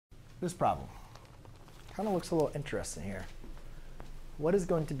this problem. Kind of looks a little interesting here. What is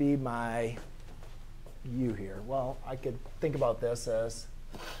going to be my u here? Well, I could think about this as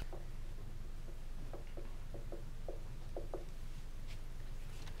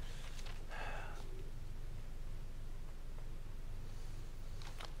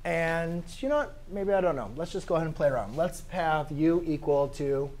and you know what? Maybe I don't know. Let's just go ahead and play around. Let's have u equal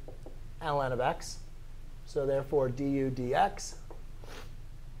to ln of x. So therefore, du dx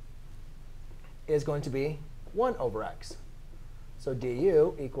is going to be 1 over x. So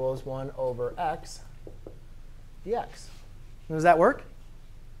du equals 1 over x dx. Does that work?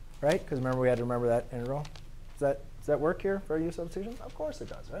 Right? Because remember, we had to remember that integral. Does that work here for u substitution? Of course it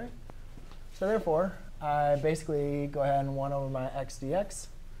does, right? So therefore, I basically go ahead and 1 over my x dx.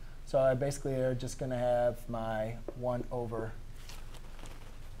 So I basically are just going to have my 1 over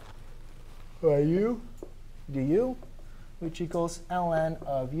u du, which equals ln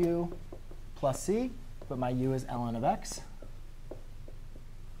of u plus c. But my u is ln of x.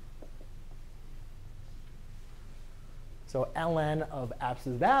 So ln of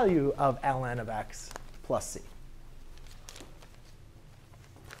absolute value of ln of x plus c.